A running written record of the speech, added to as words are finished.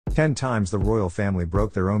10 times the royal family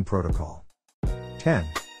broke their own protocol. 10.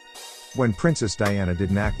 When Princess Diana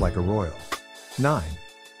didn't act like a royal. 9.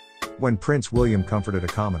 When Prince William comforted a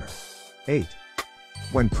commoner. 8.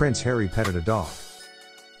 When Prince Harry petted a dog.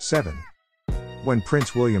 7. When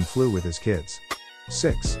Prince William flew with his kids.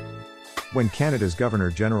 6. When Canada's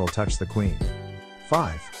Governor-General touched the Queen.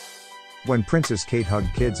 5. When Princess Kate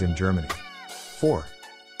hugged kids in Germany. 4.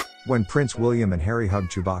 When Prince William and Harry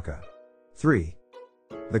hugged Chewbacca. 3.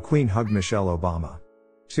 The Queen hugged Michelle Obama.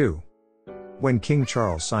 2. When King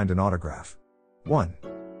Charles signed an autograph. 1.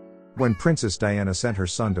 When Princess Diana sent her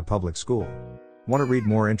son to public school. Want to read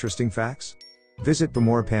more interesting facts? Visit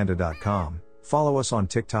BamorPanda.com, follow us on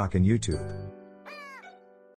TikTok and YouTube.